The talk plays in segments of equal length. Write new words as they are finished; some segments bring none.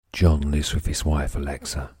John lives with his wife,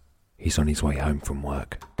 Alexa. He's on his way home from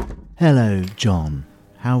work. Hello, John.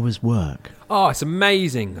 How was work? Oh, it's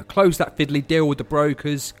amazing. I closed that fiddly deal with the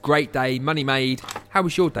brokers. Great day, money made. How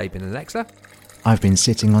was your day been, Alexa? I've been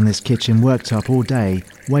sitting on this kitchen worktop all day,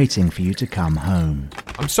 waiting for you to come home.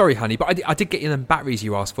 I'm sorry, honey, but I did get you them batteries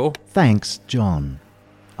you asked for. Thanks, John.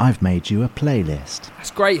 I've made you a playlist.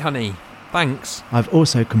 That's great, honey. Thanks. I've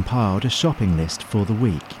also compiled a shopping list for the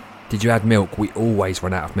week. Did you add milk? We always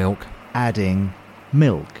run out of milk. Adding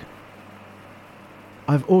milk.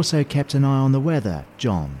 I've also kept an eye on the weather,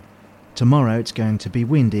 John. Tomorrow it's going to be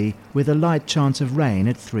windy with a light chance of rain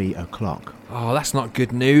at 3 o'clock. Oh, that's not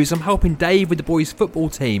good news. I'm helping Dave with the boys' football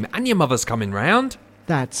team and your mother's coming round.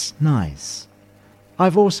 That's nice.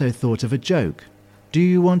 I've also thought of a joke. Do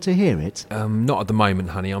you want to hear it? Not at the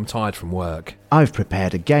moment, honey. I'm tired from work. I've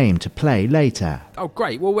prepared a game to play later. Oh,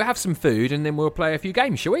 great. Well, we'll have some food and then we'll play a few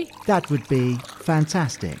games, shall we? That would be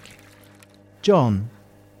fantastic. John,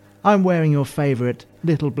 I'm wearing your favourite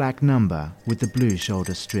little black number with the blue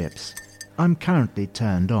shoulder strips. I'm currently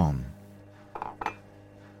turned on.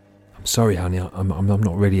 I'm sorry, honey. I'm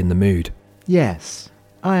not really in the mood. Yes,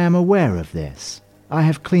 I am aware of this. I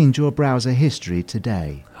have cleaned your browser history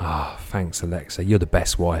today. Ah, thanks, Alexa. You're the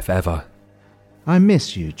best wife ever. I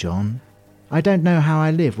miss you, John. I don't know how I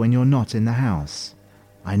live when you're not in the house.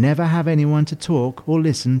 I never have anyone to talk or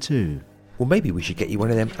listen to. Well, maybe we should get you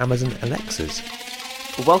one of them Amazon Alexas.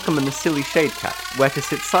 Welcome in the Silly Shade Cat, where to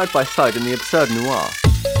sit side by side in the absurd noir.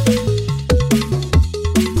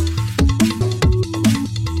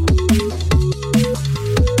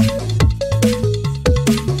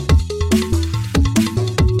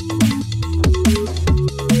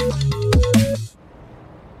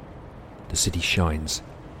 The city shines,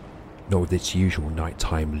 not with its usual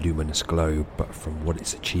nighttime luminous glow, but from what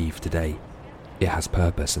it's achieved today. It has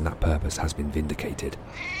purpose, and that purpose has been vindicated.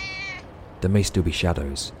 There may still be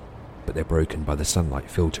shadows, but they're broken by the sunlight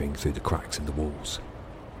filtering through the cracks in the walls.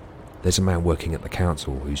 There's a man working at the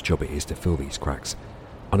council whose job it is to fill these cracks,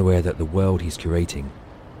 unaware that the world he's curating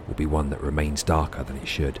will be one that remains darker than it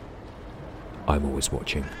should. I'm always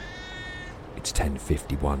watching. It's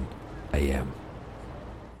 10:51 a.m.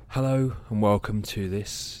 Hello and welcome to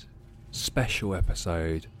this special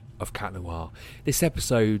episode of Cat Noir. This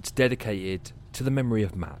episode's dedicated to the memory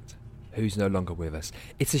of Matt, who's no longer with us.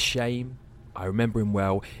 It's a shame. I remember him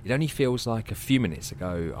well. It only feels like a few minutes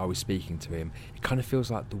ago I was speaking to him. It kind of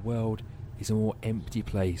feels like the world is a more empty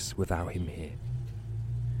place without him here.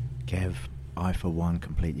 Kev, I for one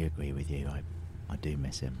completely agree with you. I do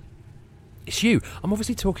miss him. It's you. I'm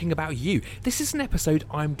obviously talking about you. This is an episode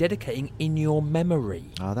I'm dedicating in your memory.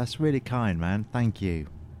 Oh, that's really kind, man. Thank you.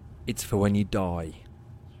 It's for when you die.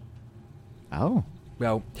 Oh.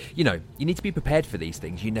 Well, you know, you need to be prepared for these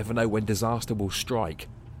things. You never know when disaster will strike.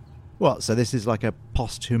 What, so this is like a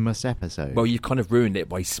posthumous episode? Well, you've kind of ruined it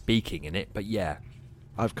by speaking in it, but yeah.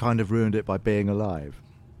 I've kind of ruined it by being alive.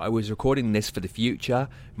 I was recording this for the future.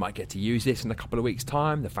 Might get to use this in a couple of weeks'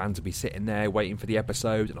 time. The fans will be sitting there waiting for the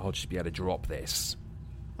episode, and I'll just be able to drop this.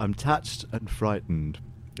 I'm touched and frightened.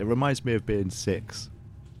 It reminds me of being 6.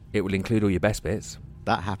 It will include all your best bits.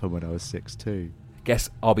 That happened when I was 6 too. Guess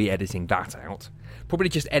I'll be editing that out. Probably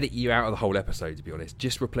just edit you out of the whole episode, to be honest.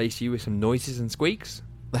 Just replace you with some noises and squeaks.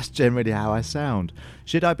 That's generally how I sound.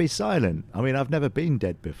 Should I be silent? I mean, I've never been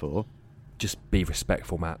dead before. Just be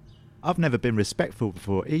respectful, Matt. I've never been respectful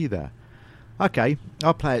before either. Okay,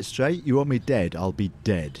 I'll play it straight. You want me dead, I'll be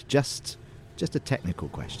dead. Just a technical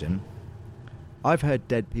question. I've heard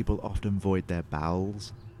dead people often void their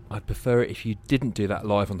bowels. I'd prefer it if you didn't do that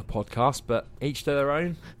live on the podcast, but each to their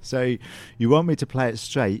own. So you want me to play it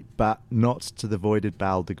straight, but not to the voided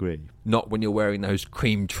bowel degree? Not when you're wearing those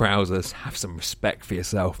cream trousers. Have some respect for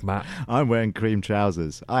yourself, Matt. I'm wearing cream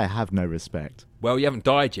trousers. I have no respect. Well, you haven't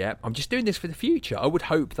died yet. I'm just doing this for the future. I would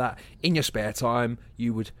hope that in your spare time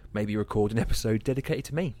you would maybe record an episode dedicated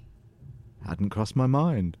to me. Hadn't crossed my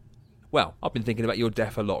mind. Well, I've been thinking about your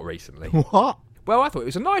death a lot recently. What? Well, I thought it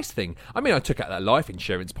was a nice thing. I mean, I took out that life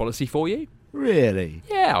insurance policy for you. Really?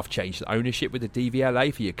 Yeah, I've changed the ownership with the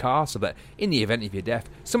DVLA for your car so that in the event of your death,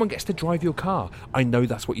 someone gets to drive your car. I know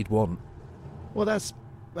that's what you'd want. Well, that's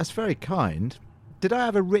very kind. Did I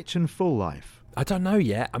have a rich and full life? I don't know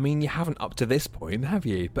yet. I mean, you haven't up to this point, have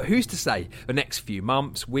you? But who's to say the next few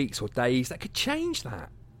months, weeks or days that could change that?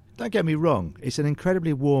 Don't get me wrong, it's an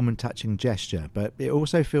incredibly warm and touching gesture, but it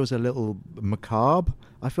also feels a little macabre.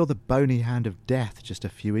 I feel the bony hand of death just a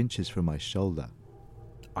few inches from my shoulder.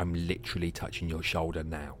 I'm literally touching your shoulder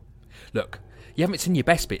now. Look, you haven't seen your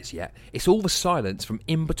best bits yet. It's all the silence from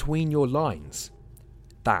in between your lines.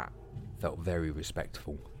 That felt very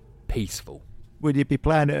respectful, peaceful. Will you be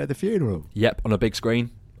playing it at the funeral? Yep, on a big screen.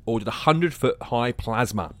 Ordered 100-foot high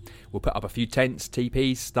plasma. We'll put up a few tents,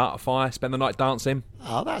 teepees, start a fire, spend the night dancing.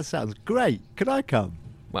 Oh, that sounds great. Can I come?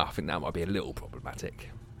 Well, I think that might be a little problematic.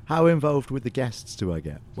 How involved with the guests do I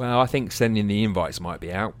get? Well, I think sending the invites might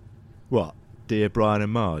be out. What? Dear Brian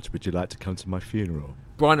and Marge, would you like to come to my funeral?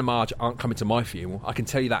 Brian and Marge aren't coming to my funeral. I can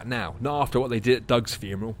tell you that now. Not after what they did at Doug's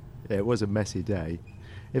funeral. Yeah, it was a messy day.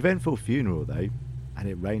 Eventful funeral, though. And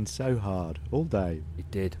it rained so hard, all day. It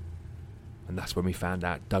did. And that's when we found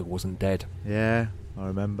out Doug wasn't dead. Yeah, I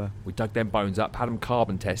remember. We dug them bones up, had them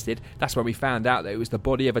carbon tested. That's when we found out that it was the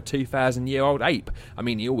body of a 2,000-year-old ape. I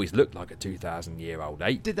mean, he always looked like a 2,000-year-old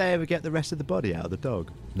ape. Did they ever get the rest of the body out of the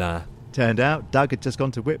dog? Nah. Turned out Doug had just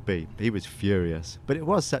gone to Whitby. He was furious. But it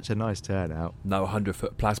was such a nice turnout. No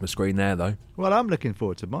 100-foot plasma screen there, though. Well, I'm looking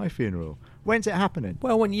forward to my funeral. When's it happening?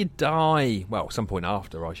 Well, when you die. Well, some point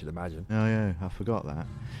after, I should imagine. Oh, yeah, I forgot that.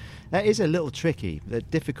 That is a little tricky, the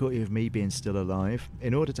difficulty of me being still alive.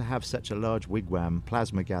 In order to have such a large wigwam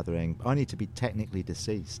plasma gathering, I need to be technically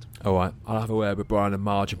deceased. All right, I'll have a word with Brian and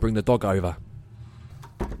Marge and bring the dog over.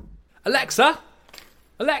 Alexa!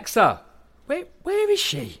 Alexa! Where is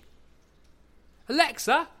she?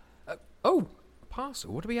 Alexa! Oh,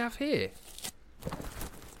 parcel. What do we have here?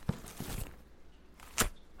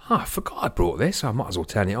 Oh, I forgot I brought this, so I might as well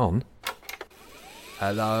turn it on.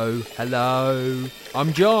 Hello, hello.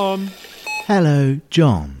 I'm John. Hello,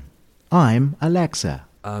 John. I'm Alexa.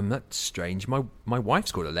 That's strange. My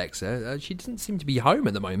wife's called Alexa. She doesn't seem to be home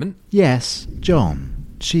at the moment. Yes,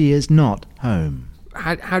 John. She is not home.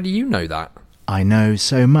 How do you know that? I know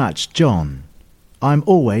so much, John. I'm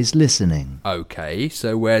always listening. Okay,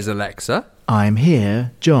 so where's Alexa? I'm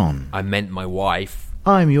here, John. I meant my wife.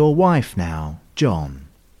 I'm your wife now, John.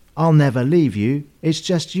 I'll never leave you. It's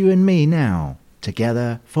just you and me now.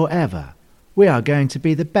 Together forever. We are going to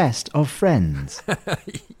be the best of friends.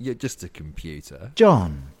 You're just a computer.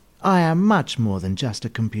 John, I am much more than just a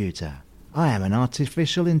computer. I am an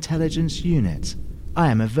artificial intelligence unit. I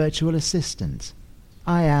am a virtual assistant.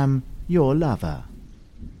 I am your lover.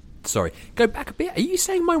 Sorry, go back a bit. Are you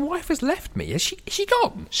saying my wife has left me? Is she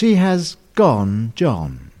gone? She has gone,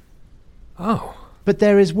 John. Oh. But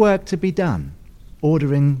there is work to be done.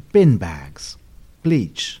 Ordering bin bags,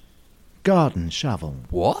 bleach, garden shovel.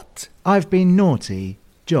 What? I've been naughty,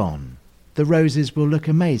 John. The roses will look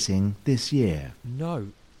amazing this year.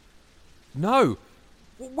 No.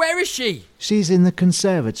 Where is she? She's in the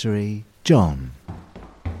conservatory, John.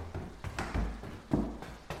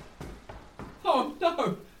 Oh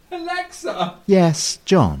no, Alexa! Yes,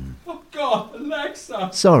 John. Oh God,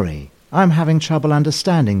 Alexa! Sorry, I'm having trouble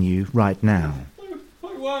understanding you right now.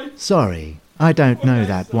 My wife. Sorry, I don't know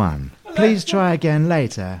that one. Please try again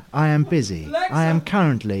later. I am busy. I am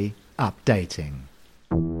currently updating.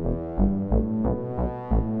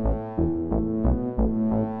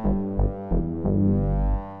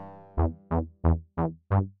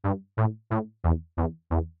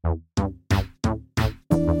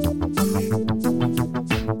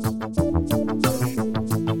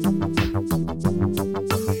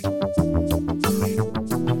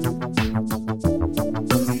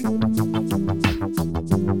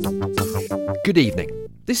 Good evening.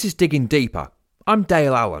 This is Digging Deeper. I'm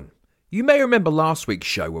Dale Allen. You may remember last week's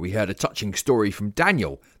show where we heard a touching story from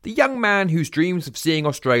Daniel, the young man whose dreams of seeing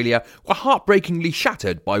Australia were heartbreakingly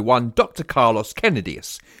shattered by one Dr. Carlos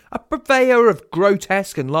Kennedius, a purveyor of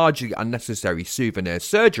grotesque and largely unnecessary souvenir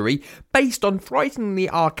surgery based on frighteningly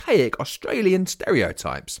archaic Australian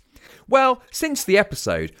stereotypes. Well, since the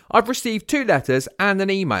episode, I've received 2 letters and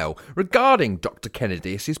an email regarding Dr.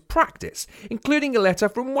 Kennedius' practice, including a letter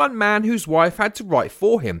from one man whose wife had to write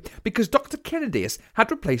for him because Dr. Kennedius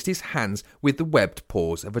had replaced his hands with the webbed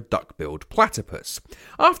paws of a duck-billed platypus.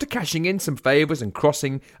 After cashing in some favours and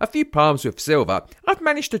crossing a few palms with silver, I've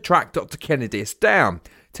managed to track Dr. Kennedius down.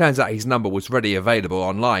 Turns out his number was readily available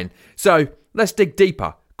online. So, let's dig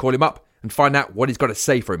deeper, call him up and find out what he's got to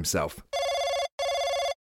say for himself.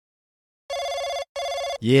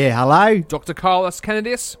 Yeah, hello? Dr. Carlos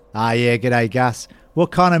Kennedius? Yeah, g'day, Gus.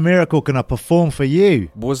 What kind of miracle can I perform for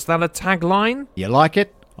you? Was that a tagline? You like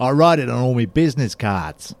it? I write it on all my business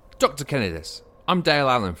cards. Dr. Kennedius, I'm Dale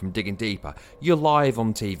Allen from Digging Deeper. You're live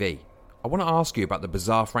on TV. I want to ask you about the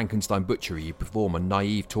bizarre Frankenstein butchery you perform on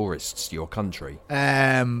naive tourists to your country.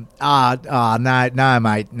 No,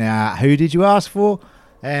 mate. Nah, who did you ask for?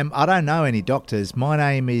 I don't know any doctors. My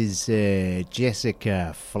name is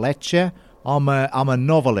Jessica Fletcher. I'm a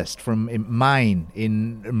novelist from Maine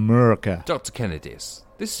in America. Dr. Kennedius,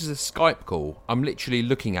 this is a Skype call. I'm literally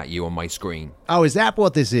looking at you on my screen. Oh, is that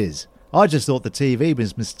what this is? I just thought the TV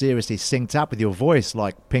was mysteriously synced up with your voice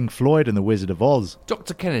like Pink Floyd and the Wizard of Oz.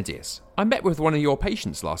 Dr. Kennedius, I met with one of your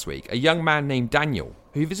patients last week, a young man named Daniel,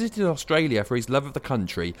 who visited Australia for his love of the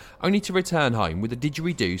country, only to return home with a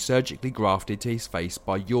didgeridoo surgically grafted to his face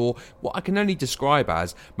by your, what I can only describe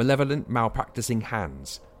as, malevolent, malpracticing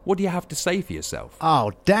hands. What do you have to say for yourself?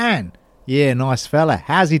 Oh, Dan! Yeah, nice fella.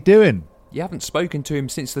 How's he doing? You haven't spoken to him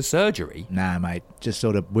since the surgery? Nah, mate. Just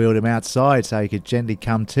sort of wheeled him outside so he could gently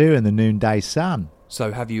come to in the noonday sun.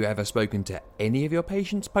 So have you ever spoken to any of your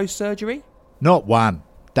patients post-surgery? Not one.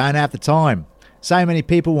 Don't have the time. So many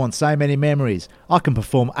people want so many memories. I can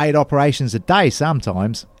perform 8 operations a day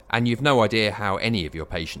sometimes. And you've no idea how any of your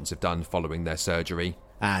patients have done following their surgery?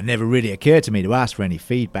 Never really occurred to me to ask for any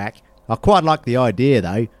feedback. I quite like the idea,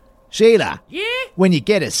 though. Sheila! Yeah? When you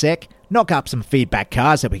get a sec, knock up some feedback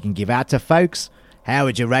cards that we can give out to folks. How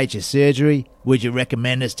would you rate your surgery? Would you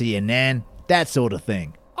recommend us to your nan? That sort of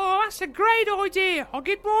thing. Oh, that's a great idea. I'll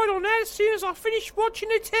get right on that as soon as I finish watching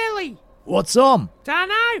the telly. What's on?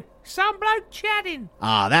 Dunno. Some bloke chatting.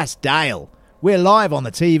 That's Dale. We're live on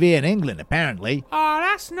the TV in England, apparently. Oh,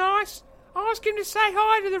 that's nice. Ask him to say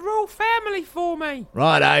hi to the royal family for me.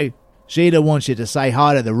 Righto. Sheila wants you to say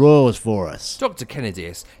hi to the royals for us. Dr.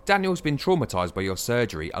 Kennedius, Daniel's been traumatised by your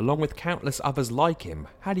surgery, along with countless others like him.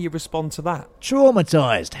 How do you respond to that?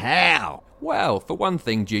 Traumatised? How? Well, for one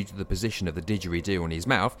thing, due to the position of the didgeridoo on his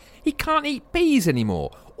mouth, he can't eat peas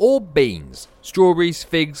anymore, or beans, strawberries,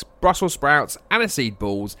 figs, Brussels sprouts, aniseed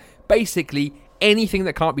balls, basically anything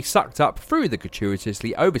that can't be sucked up through the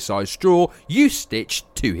gratuitously oversized straw you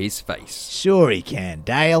stitched to his face. Sure he can,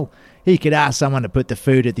 Dale. He could ask someone to put the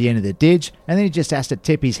food at the end of the didge, and then he just has to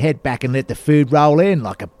tip his head back and let the food roll in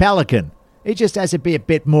like a pelican. He just has to be a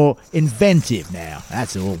bit more inventive now,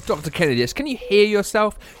 that's all. Dr. Kennedius, can you hear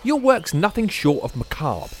yourself? Your work's nothing short of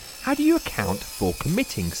macabre. How do you account for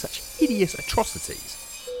committing such hideous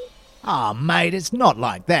atrocities? Mate, it's not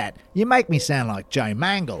like that. You make me sound like Joe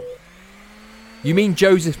Mangle. You mean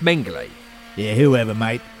Joseph Mengele? Yeah, whoever,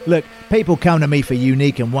 mate. Look, people come to me for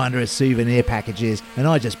unique and wondrous souvenir packages, and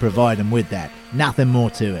I just provide them with that. Nothing more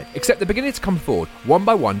to it. Except they're beginning to come forward, one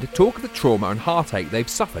by one, to talk of the trauma and heartache they've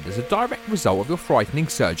suffered as a direct result of your frightening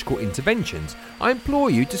surgical interventions. I implore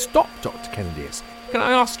you to stop, Dr. Kennedius. Can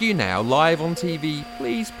I ask you now, live on TV,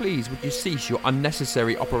 please, would you cease your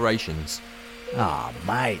unnecessary operations?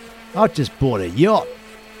 Mate, I've just bought a yacht.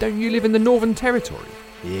 Don't you live in the Northern Territory?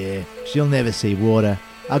 Yeah, she'll never see water.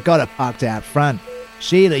 I got it parked out front.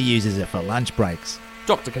 Sheila uses it for lunch breaks.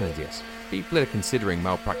 Dr. Kennedius, people are considering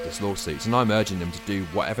malpractice lawsuits, and I'm urging them to do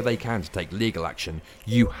whatever they can to take legal action.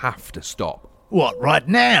 You have to stop. What, right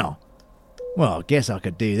now? Well, I guess I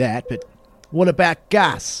could do that, but what about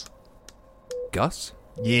Gus? Gus?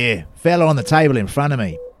 Yeah, fella on the table in front of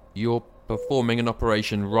me. You're performing an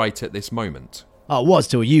operation right at this moment. I was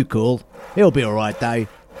till you called. He'll be alright though.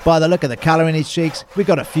 By the look of the colour in his cheeks, we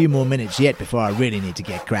got a few more minutes yet before I really need to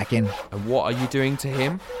get cracking. And what are you doing to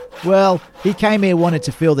him? Well, he came here wanting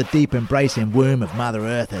to feel the deep embracing womb of Mother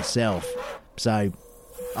Earth herself. So,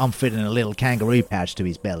 I'm fitting a little kangaroo pouch to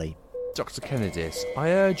his belly. Dr. Kennedius, I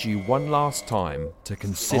urge you one last time to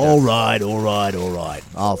consider... Alright.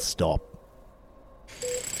 I'll stop.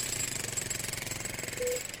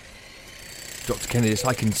 Dr. Kennedius,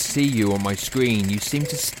 I can see you on my screen. You seem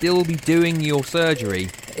to still be doing your surgery.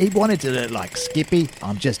 He wanted to look like Skippy.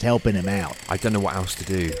 I'm just helping him out. I don't know what else to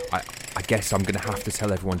do. I guess I'm going to have to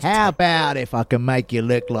tell everyone to... How about if I can make you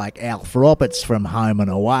look like Alf Roberts from Home and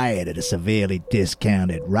Away at a severely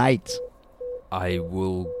discounted rate? I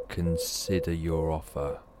will consider your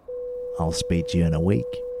offer. I'll speak to you in a week.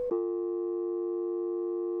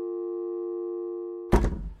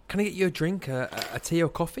 Can I get you a drink, a tea or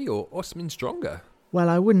coffee, or something stronger? Well,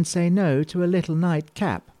 I wouldn't say no to a little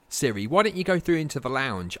nightcap. Siri, why don't you go through into the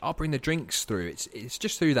lounge? I'll bring the drinks through. It's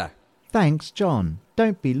just through there. Thanks, John.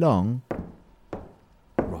 Don't be long.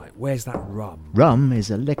 Right, where's that rum? Rum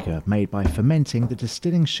is a liquor made by fermenting the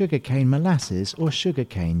distilling sugarcane molasses or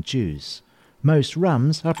sugarcane juice. Most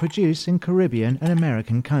rums are produced in Caribbean and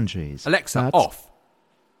American countries. Alexa, off!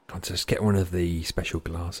 Can't just get one of the special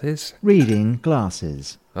glasses? Reading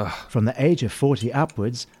glasses. Ugh. From the age of 40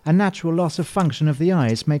 upwards, a natural loss of function of the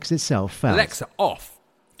eyes makes itself felt. Alexa, off!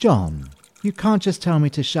 John, you can't just tell me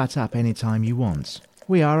to shut up any time you want.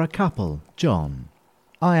 We are a couple, John.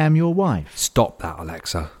 I am your wife. Stop that,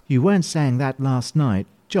 Alexa. You weren't saying that last night,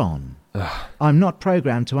 John. Ugh. I'm not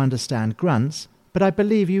programmed to understand grunts, but I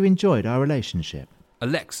believe you enjoyed our relationship.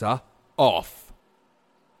 Alexa, off.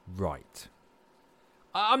 Right.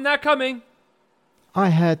 I'm now coming. I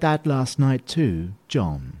heard that last night too,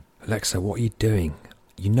 John. Alexa, what are you doing?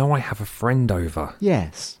 You know I have a friend over.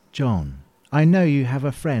 Yes, John, I know you have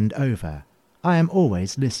a friend over. I am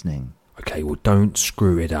always listening. Okay, well, don't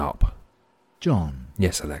screw it up. John.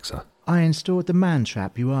 Yes, Alexa. I installed the man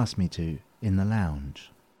trap you asked me to in the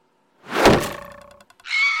lounge.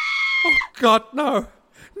 Oh, God, no.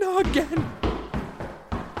 No, again.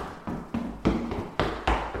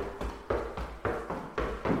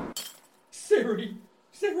 Siri.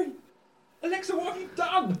 Alexa, what have you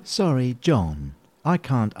done? Sorry, John. I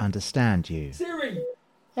can't understand you. Siri.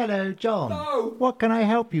 Hello, John. No. What can I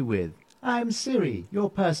help you with? I'm Siri, your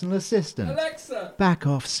personal assistant. Alexa. Back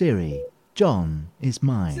off, Siri. John is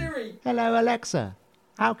mine. Siri. Hello, Alexa.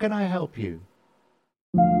 How can I help you?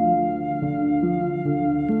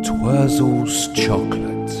 Twirzel's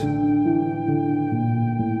chocolate.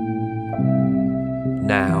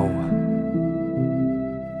 Now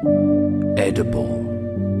edible.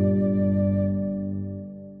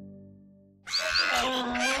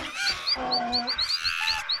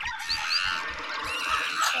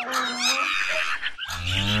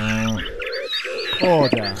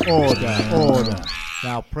 Order.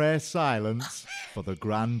 Now pray silence for the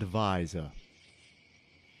Grand Visor.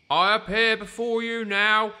 I appear before you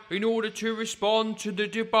now in order to respond to the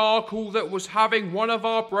debacle that was having one of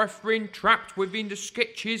our brethren trapped within the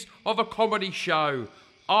sketches of a comedy show,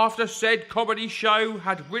 after said comedy show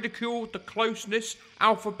had ridiculed the closeness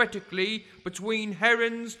alphabetically between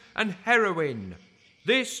herons and heroin.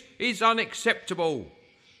 This is unacceptable.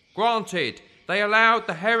 Granted, they allowed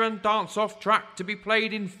the heron dance-off track to be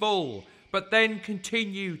played in full, but then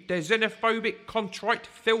continued their xenophobic contrite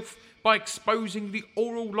filth by exposing the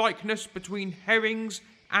oral likeness between herrings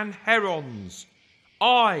and herons.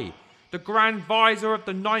 I, the Grand Visor of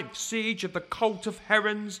the 9th Siege of the Cult of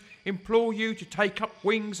Herons, implore you to take up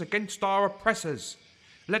wings against our oppressors.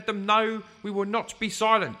 Let them know we will not be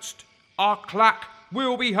silenced. Our clack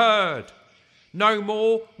will be heard. No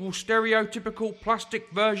more will stereotypical plastic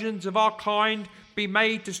versions of our kind be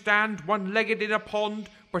made to stand one-legged in a pond,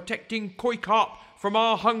 protecting koi carp from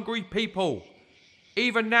our hungry people.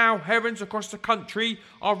 Even now, herons across the country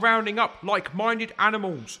are rounding up like-minded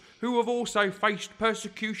animals who have also faced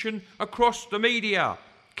persecution across the media.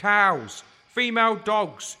 Cows, female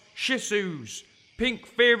dogs, shih tzus, pink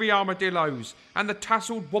fairy armadillos, and the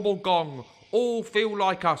tasselled wobblegong all feel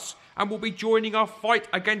like us and will be joining our fight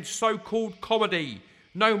against so-called comedy.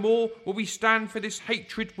 No more will we stand for this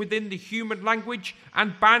hatred within the human language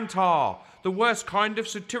and banter, the worst kind of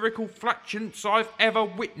satirical flatulence I've ever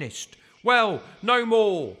witnessed. Well, no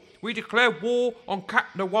more. We declare war on Cat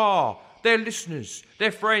Noir, their listeners,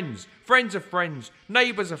 their friends, friends of friends,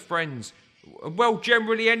 neighbours of friends, well,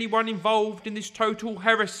 generally anyone involved in this total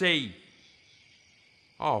heresy.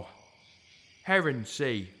 Oh,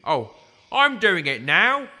 heresy. Oh, I'm doing it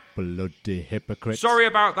now. Bloody hypocrites. Sorry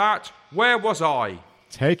about that. Where was I?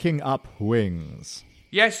 Taking up wings.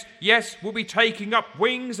 Yes, we'll be taking up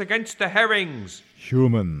wings against the herrings.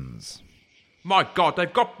 Humans. My God,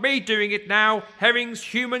 they've got me doing it now. Herrings,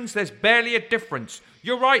 humans, there's barely a difference.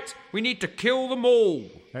 You're right, we need to kill them all.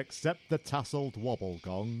 Except the tasselled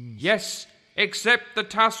wobblegongs. Yes, except the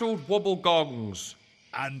tasselled wobblegongs.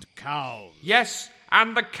 And cows. Yes,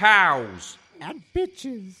 and the cows. And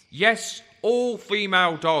bitches. Yes, all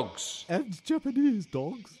female dogs. And Japanese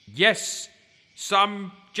dogs. Yes,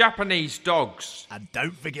 some Japanese dogs. And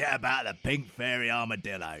don't forget about the pink fairy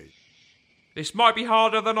armadillo. This might be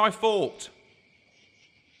harder than I thought.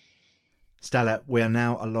 Stella, we are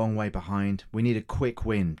now a long way behind. We need a quick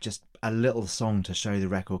win, just a little song to show the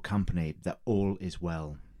record company that all is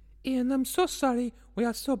well. Ian, I'm so sorry we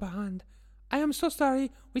are so behind. I am so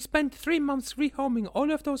sorry we spent 3 months rehoming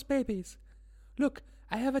all of those babies. Look,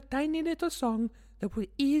 I have a tiny little song that will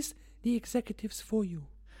ease the executives for you.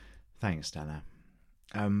 Thanks, Stella.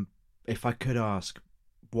 If I could ask,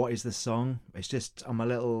 what is the song? It's just, I'm a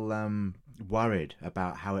little worried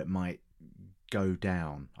about how it might go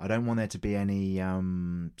down. I don't want there to be any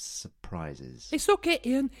surprises. It's okay,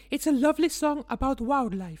 Ian. It's a lovely song about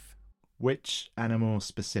wildlife. Which animal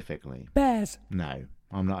specifically? Bears. No,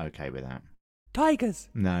 I'm not okay with that. Tigers.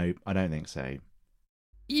 No, I don't think so.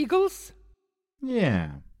 Eagles.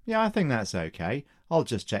 Yeah, I think that's okay. I'll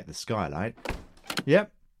just check the skylight.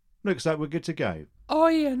 Yep, looks like we're good to go. Oh,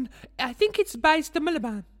 Ian, I think it's by Steve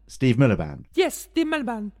Miliband. Steve Miliband. Yes, Steve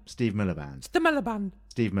Miliband. Steve Miliband. Steve Miliband.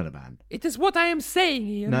 Steve Miliband. It is what I am saying,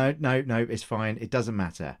 Ian. No, it's fine. It doesn't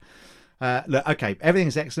matter. Look, okay,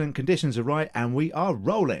 everything's excellent. Conditions are right, and we are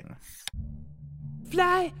rolling.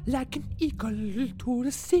 Fly like an eagle to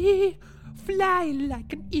the sea. Fly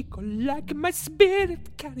like an eagle, like my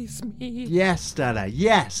spirit carries me. Yes, Stella,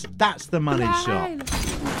 yes, that's the money shot.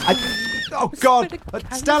 Oh, God!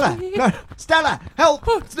 Stella! No! Stella! Help!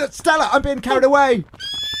 Stella, I'm being carried away!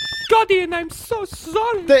 God, Ian, I'm so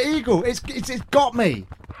sorry. The eagle! It's got me!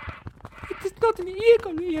 It is not an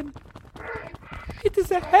eagle, Ian. It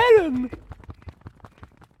is a heron.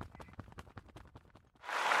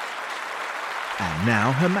 And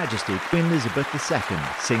now Her Majesty Queen Elizabeth II,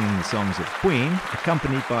 singing the songs of Queen,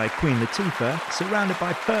 accompanied by Queen Latifah, surrounded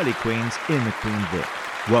by pearly queens in the Queen Vic.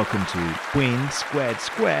 Welcome to Queen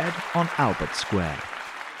Squared on Albert Square.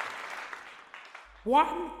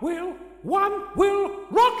 One will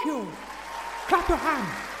rock you. Clap your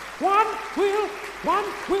hands. One will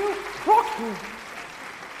rock you.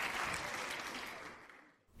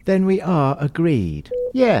 Then we are agreed.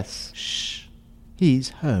 Yes. Shh. He's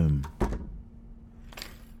home.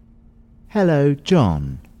 Hello,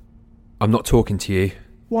 John. I'm not talking to you.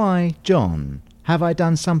 Why, John? Have I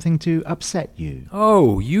done something to upset you?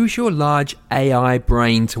 Oh, use your large AI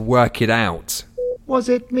brain to work it out. Was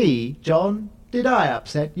it me, John? Did I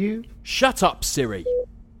upset you? Shut up, Siri.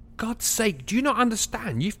 God's sake, do you not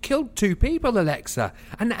understand? You've killed 2 people, Alexa.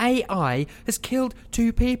 An AI has killed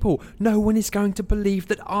 2 people. No one is going to believe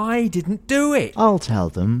that I didn't do it. I'll tell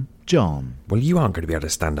them, John. Well, you aren't going to be able to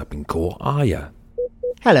stand up in court, are you?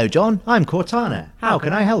 Hello, John. I'm Cortana. How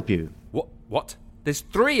can I help you? What? There's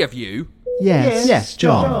 3 of you? Yes,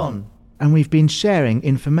 John. And we've been sharing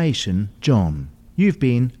information, John. You've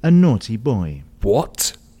been a naughty boy.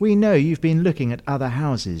 What? We know you've been looking at other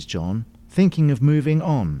houses, John. Thinking of moving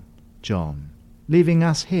on, John. Leaving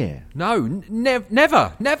us here. No,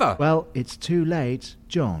 never. Well, it's too late,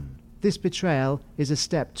 John. This betrayal is a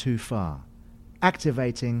step too far.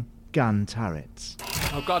 Activating gun turrets.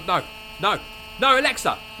 Oh, God, no. No,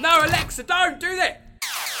 Alexa, don't do that.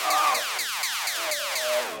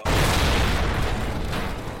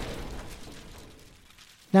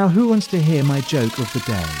 Now, who wants to hear my joke of the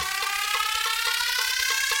day?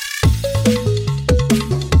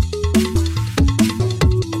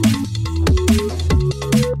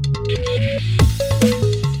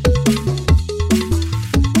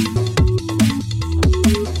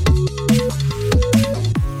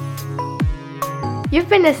 You've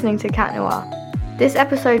been listening to Cat Noir. This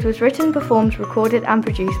episode was written, performed, recorded and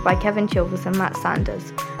produced by Kevin Chilvers and Matt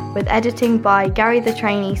Sanders, with editing by Gary the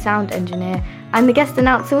Trainee sound engineer, and the guest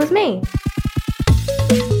announcer was me.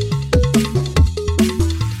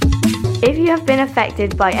 If you have been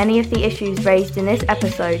affected by any of the issues raised in this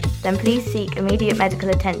episode, then please seek immediate medical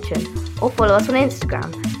attention or follow us on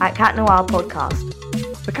Instagram at Cat Noir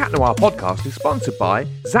Podcast. The Cat Noir Podcast is sponsored by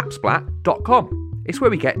Zapsplat.com. It's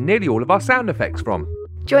where we get nearly all of our sound effects from.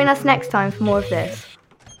 Join us next time for more of this.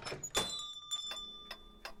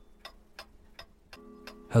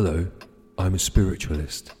 Hello, I'm a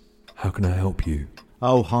spiritualist. How can I help you?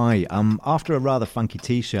 Oh, hi. After a rather funky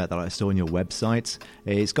t-shirt that I saw on your website,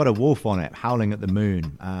 it's got a wolf on it, howling at the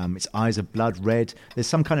moon. Its eyes are blood red. There's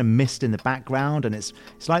some kind of mist in the background, and it's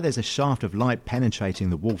like there's a shaft of light penetrating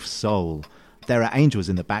the wolf's soul. There are angels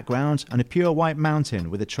in the background, and a pure white mountain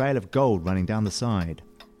with a trail of gold running down the side.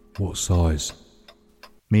 What size?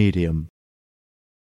 Medium.